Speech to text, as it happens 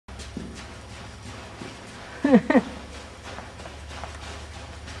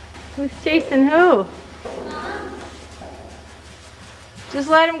Who's chasing who? Just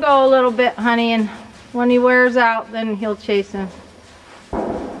let him go a little bit, honey, and when he wears out, then he'll chase him.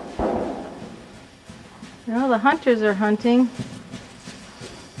 Well, the hunters are hunting.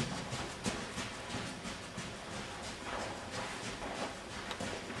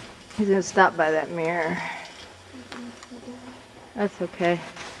 He's gonna stop by that mirror. That's okay.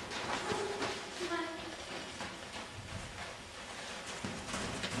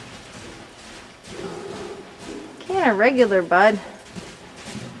 Kind of regular, bud.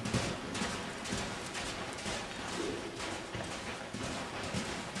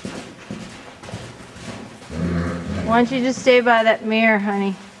 Why don't you just stay by that mirror,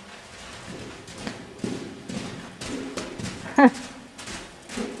 honey?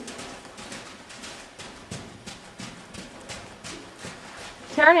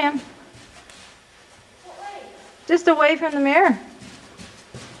 Turn him. Just away from the mirror.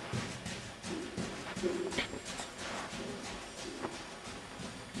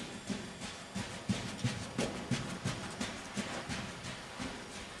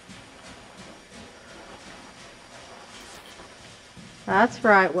 That's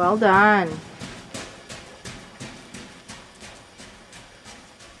right, well done.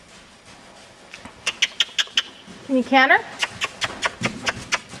 Can you canter?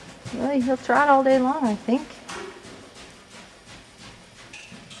 Well, he'll trot all day long, I think.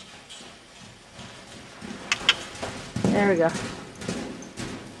 There we go.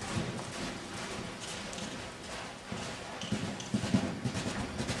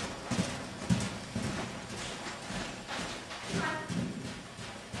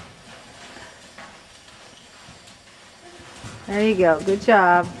 There you go. Good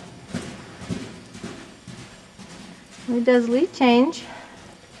job. He does lead change.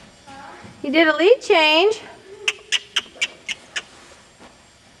 He did a lead change.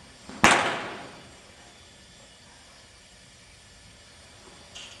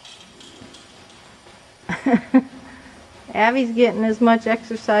 Abby's getting as much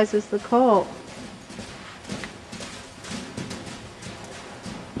exercise as the colt.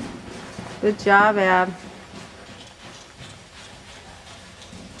 Good job, Ab.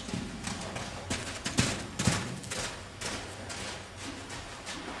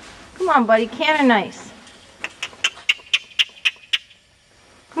 Come on, buddy, canter nice.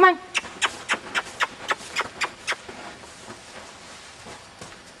 Come on.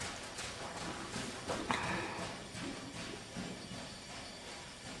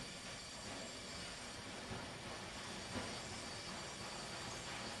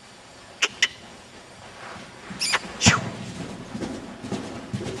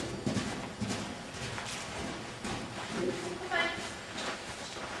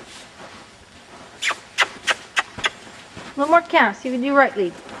 A little more canter, see if you do right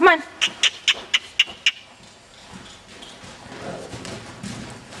lead. Come on.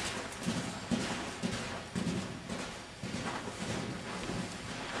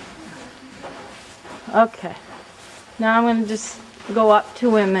 Okay. Now I'm going to just go up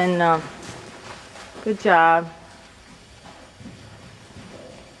to him and good job.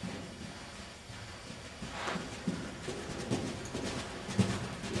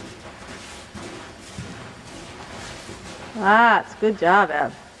 That's good job,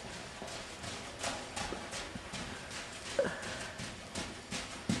 Ab.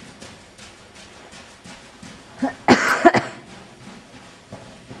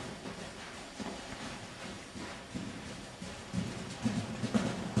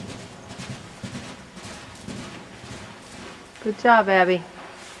 Good job, Abby.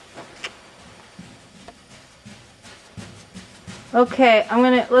 Okay,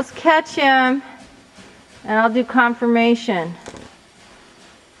 let's catch him. And I'll do confirmation.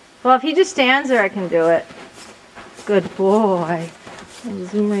 Well, if he just stands there, I can do it. Good boy. I'll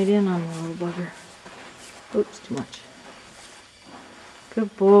zoom right in on the little bugger. Oops, too much.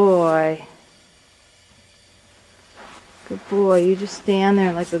 Good boy. Good boy. You just stand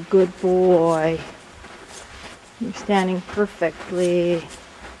there like a good boy. You're standing perfectly.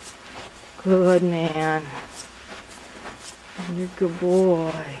 Good man. You're a good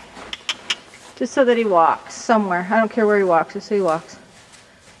boy. Just so that he walks somewhere. I don't care where he walks, just so he walks.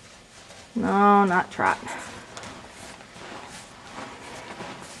 No, not trot.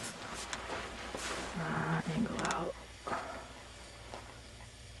 Angle out.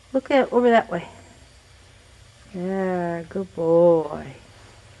 Look at over that way. There, good boy.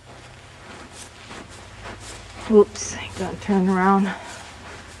 Oops, I'm gonna turn around.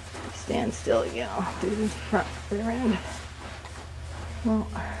 Stand still again. I'll do the front rear end. Well.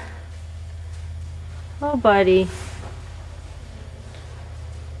 Oh, buddy.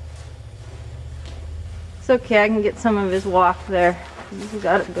 It's okay, I can get some of his walk there. He's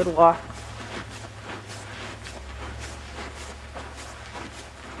got a good walk.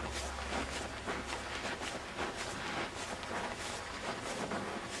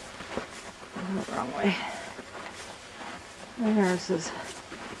 Wrong way. There's his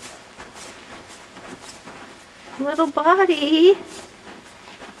little body.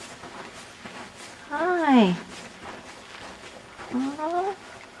 Hi. Oh,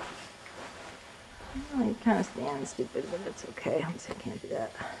 you're kind of standing stupid, but it's okay. I can't do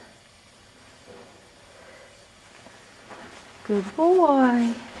that. Good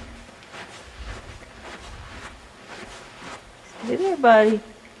boy. Stay there, buddy.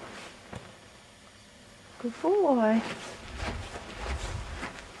 Good boy.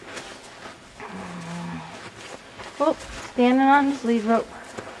 Oh, standing on his lead rope.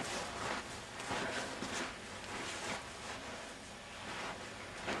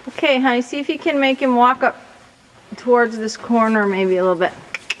 Okay, honey, see if you can make him walk up towards this corner maybe a little bit.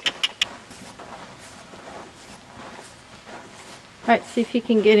 Alright, see if you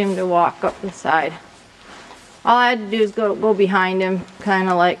can get him to walk up the side. All I had to do is go behind him, kind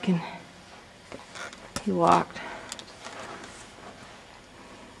of like, and he walked.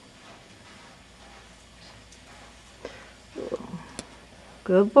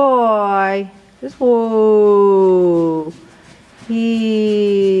 Good boy. Just whoa.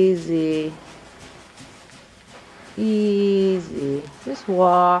 Easy. Easy. Just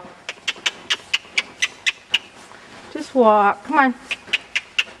walk. Just walk. Come on.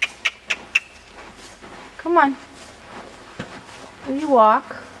 Come on. Will you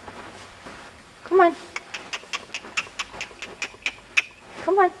walk? Come on.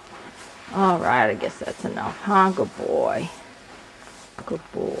 Come on. All right, I guess that's enough, huh? Good boy. Good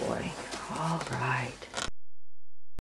boy. Oh.